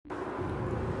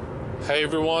Hey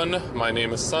everyone, my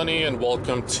name is Sunny and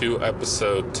welcome to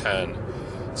episode 10.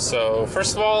 So,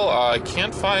 first of all, I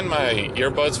can't find my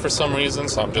earbuds for some reason,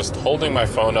 so I'm just holding my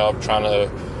phone up, trying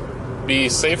to be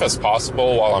safe as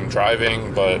possible while I'm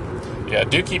driving. But yeah,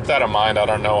 do keep that in mind. I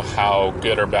don't know how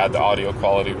good or bad the audio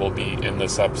quality will be in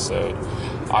this episode.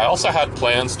 I also had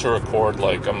plans to record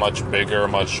like a much bigger,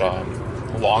 much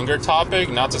longer topic.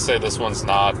 Not to say this one's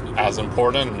not as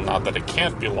important, not that it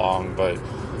can't be long, but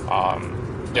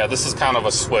yeah, this is kind of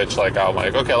a switch. Like, I'm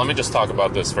like, okay, let me just talk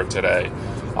about this for today.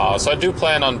 So I do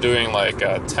plan on doing like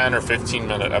a 10 or 15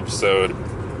 minute episode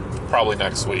probably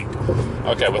next week.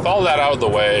 Okay, with all that out of the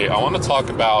way, I want to talk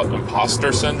about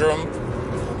imposter syndrome.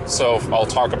 So I'll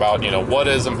talk about, what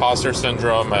is imposter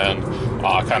syndrome and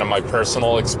kind of my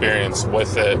personal experience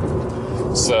with it.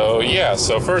 So yeah,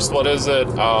 so first, what is it?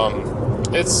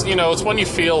 It's when you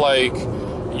feel like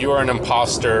you are an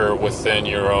imposter within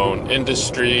your own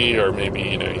industry, or maybe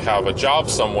you have a job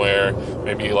somewhere,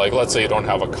 maybe like let's say you don't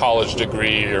have a college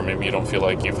degree, or maybe you don't feel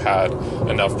like you've had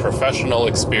enough professional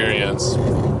experience,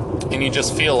 and you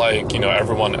just feel like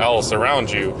everyone else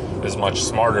around you is much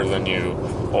smarter than you,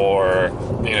 or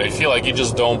you feel like you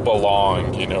just don't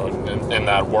belong in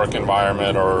that work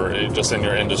environment, or just in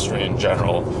your industry in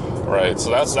general, right?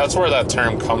 So that's where that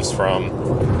term comes from.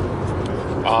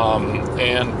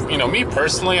 And me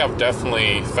personally, I've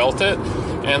definitely felt it.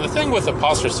 And the thing with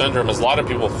imposter syndrome is a lot of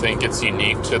people think it's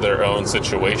unique to their own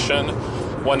situation,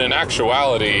 when in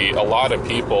actuality, a lot of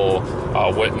people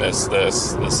witness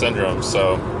this syndrome.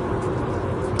 So,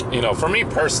 for me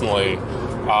personally,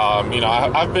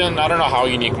 I've been, I don't know how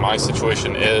unique my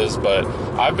situation is, but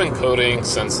I've been coding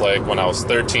since like when I was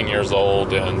 13 years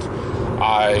old, and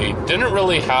I didn't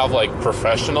really have like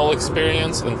professional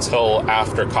experience until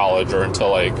after college, or until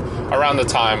like around the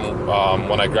time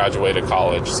when I graduated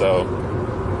college. So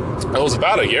it was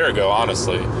about a year ago,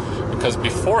 honestly, because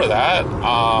before that,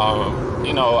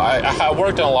 I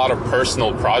worked on a lot of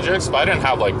personal projects, but I didn't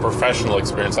have like professional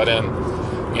experience. I didn't,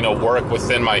 work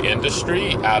within my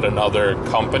industry at another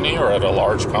company or at a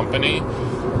large company.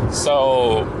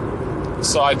 So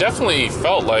I definitely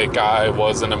felt like I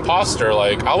was an imposter.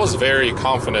 Like, I was very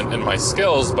confident in my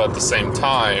skills, but at the same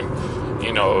time,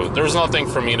 there was nothing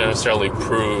for me to necessarily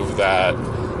prove that,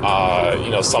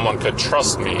 someone could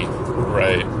trust me,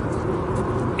 right?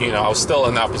 I was still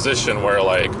in that position where,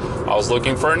 like, I was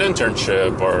looking for an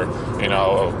internship, or,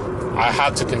 I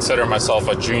had to consider myself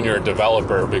a junior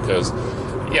developer because,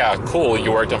 yeah, cool,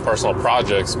 you worked on personal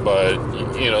projects, but,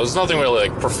 there's nothing really,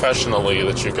 like, professionally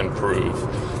that you can prove.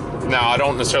 Now, I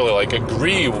don't necessarily like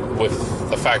agree with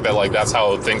the fact that like that's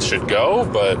how things should go,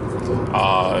 but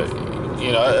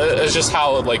it's just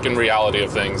how, like, in reality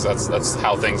of things, that's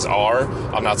how things are.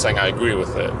 I'm not saying I agree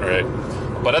with it, right?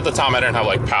 But at the time, I didn't have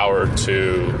like power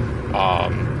to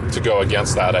go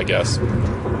against that, I guess.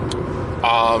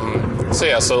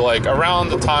 So like around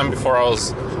the time before I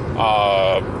was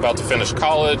about to finish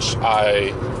college,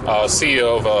 I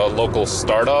CEO of a local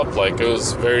startup. Like, it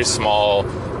was very small.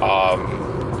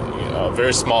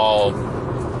 Very small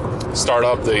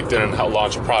startup. They didn't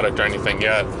launch a product or anything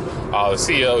yet. The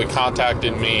CEO, he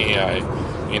contacted me. I,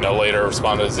 later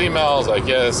responded to his emails, like,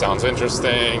 yeah, sounds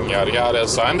interesting, yada, yada.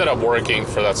 So I ended up working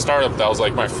for that startup. That was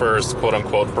like my first quote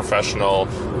unquote professional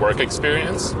work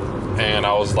experience. And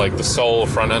I was like the sole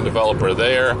front end developer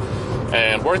there,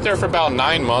 and worked there for about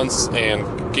 9 months and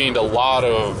gained a lot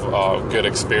of good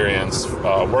experience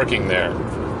working there.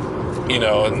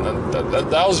 And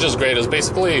that was just great. It was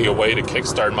basically a way to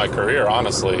kickstart my career,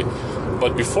 honestly.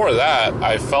 But before that,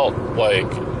 I felt like,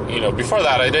 before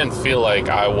that, I didn't feel like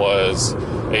I was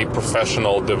a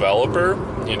professional developer,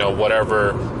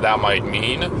 whatever that might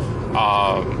mean.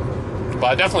 But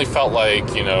I definitely felt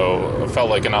like, an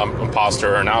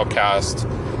imposter or an outcast.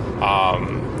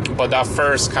 But that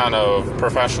first kind of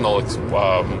professional,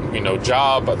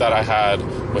 job that I had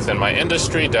within my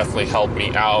industry definitely helped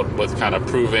me out with kind of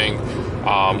proving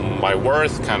my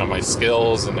worth, kind of my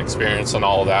skills and experience and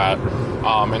all that.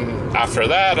 And after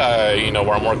that,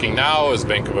 where I'm working now is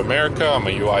Bank of America. I'm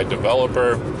a UI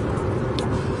developer.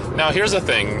 Now, here's the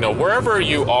thing, wherever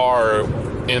you are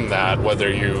in that, whether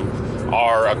you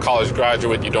are a college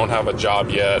graduate, you don't have a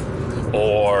job yet,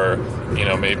 or,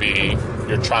 maybe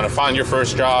you're trying to find your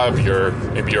first job,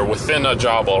 maybe you're within a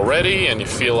job already and you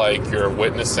feel like you're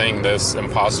witnessing this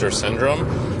imposter syndrome.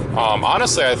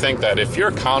 Honestly, I think that if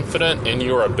you're confident in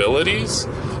your abilities,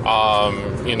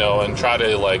 and try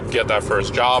to like get that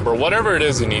first job or whatever it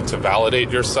is you need to validate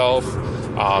yourself,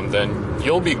 then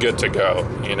you'll be good to go.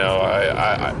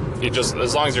 You just,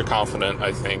 as long as you're confident,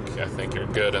 I think you're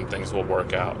good and things will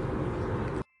work out.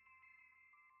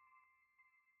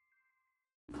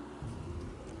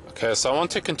 Okay, so I want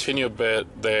to continue a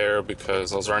bit there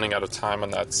because I was running out of time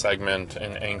on that segment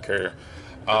in Anchor.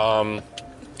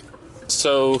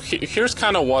 So here's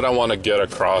kind of what I want to get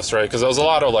across, right? Because there was a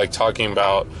lot of like talking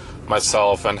about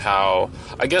myself and how,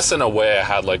 I guess in a way, I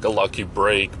had like a lucky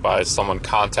break by someone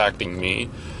contacting me.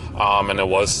 And it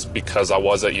was because I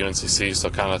was at UNCC, so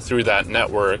kind of through that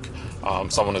network,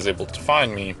 someone was able to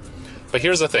find me. But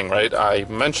here's the thing, right? I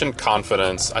mentioned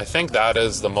confidence. I think that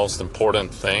is the most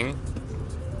important thing,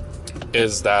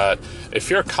 is that if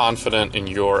you're confident in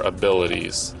your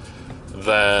abilities,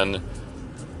 then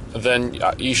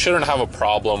you shouldn't have a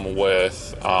problem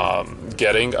with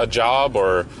getting a job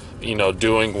or,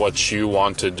 doing what you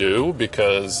want to do.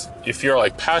 Because if you're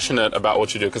like passionate about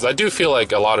what you do, because I do feel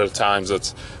like a lot of times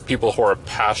it's people who are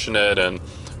passionate and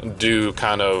do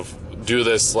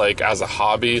this like as a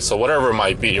hobby. So whatever it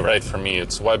might be, right? For me,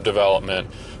 it's web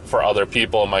development. For other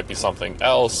people, it might be something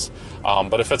else.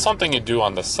 But if it's something you do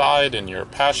on the side and you're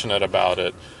passionate about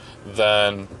it,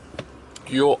 then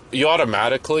you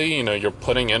automatically, you're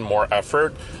putting in more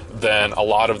effort than a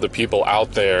lot of the people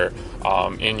out there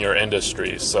in your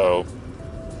industry. So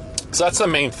that's the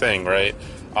main thing, right?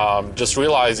 Just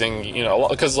realizing,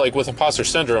 because like with imposter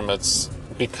syndrome, it's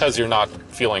because you're not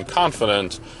feeling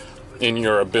confident in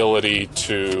your ability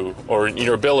or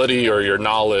your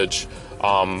knowledge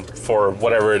for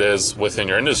whatever it is within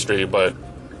your industry. But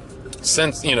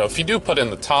since, if you do put in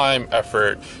the time,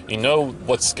 effort,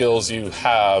 what skills you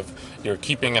have, you're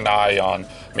keeping an eye on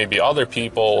maybe other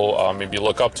people, maybe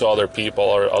look up to other people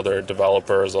or other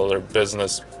developers, other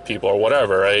business people or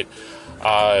whatever, right?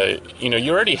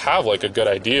 You already have like a good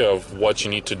idea of what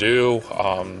you need to do,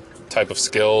 type of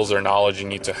skills or knowledge you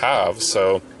need to have.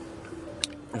 So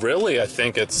really, I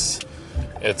think it's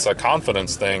a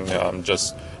confidence thing,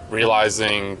 just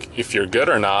realizing if you're good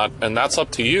or not, and that's up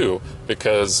to you.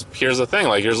 Because here's the thing,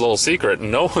 like here's a little secret: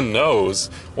 no one knows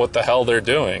what the hell they're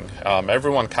doing.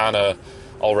 Everyone kind of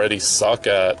already suck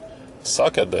at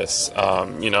this.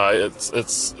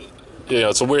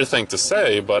 It's a weird thing to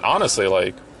say, but honestly,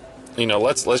 like,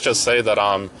 let's just say that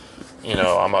I'm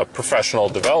a professional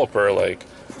developer. Like,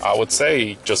 I would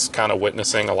say, just kind of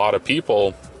witnessing a lot of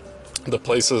people, the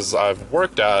places I've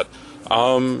worked at,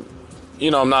 I'm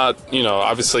not,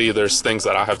 obviously there's things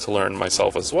that I have to learn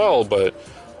myself as well, but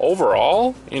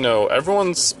overall,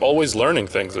 everyone's always learning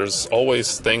things. There's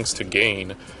always things to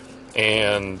gain.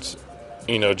 And,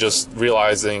 just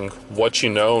realizing what you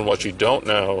know and what you don't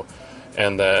know,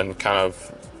 and then kind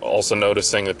of also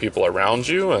noticing the people around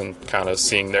you and kind of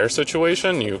seeing their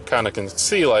situation, you kind of can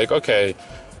see like, okay,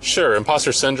 sure,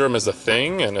 imposter syndrome is a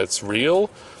thing and it's real,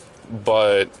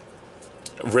 but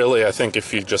really, I think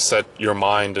if you just set your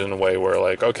mind in a way where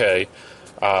like, okay,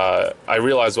 I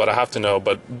realize what I have to know,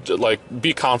 but like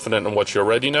be confident in what you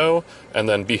already know, and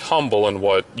then be humble in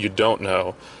what you don't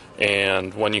know.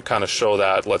 And when you kind of show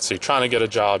that, let's say you're trying to get a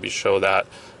job, you show that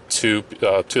to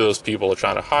those people who are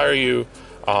trying to hire you,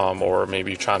 or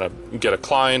maybe you're trying to get a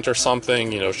client or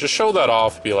something, just show that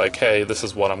off, be like, hey, this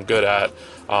is what I'm good at,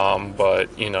 but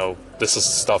this is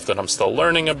stuff that I'm still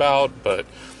learning about, but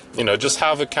just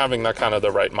having that kind of the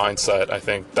right mindset. I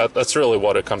think that's really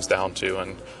what it comes down to.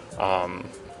 And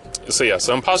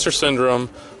so imposter syndrome,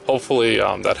 hopefully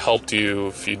that helped you.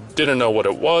 If you didn't know what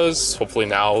it was, hopefully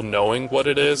now knowing what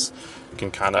it is can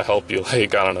kind of help you,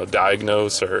 like, I don't know,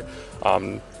 diagnose or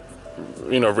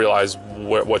realize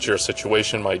what your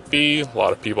situation might be. A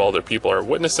lot of other people are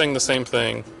witnessing the same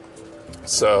thing.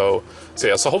 So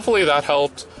hopefully that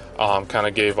helped. Kind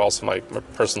of gave also my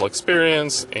personal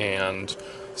experience and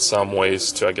some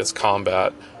ways to, I guess,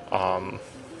 combat the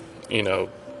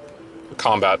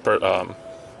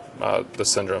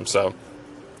syndrome. So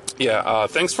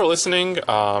thanks for listening,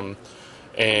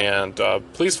 and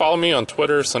please follow me on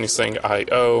Twitter,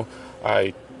 SunnySingIO.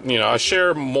 I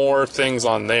share more things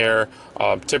on there,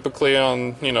 typically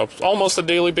on almost a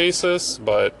daily basis,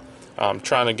 but I'm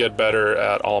trying to get better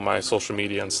at all my social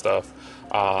media and stuff.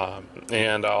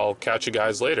 And I'll catch you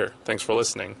guys later. Thanks for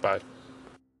listening. Bye.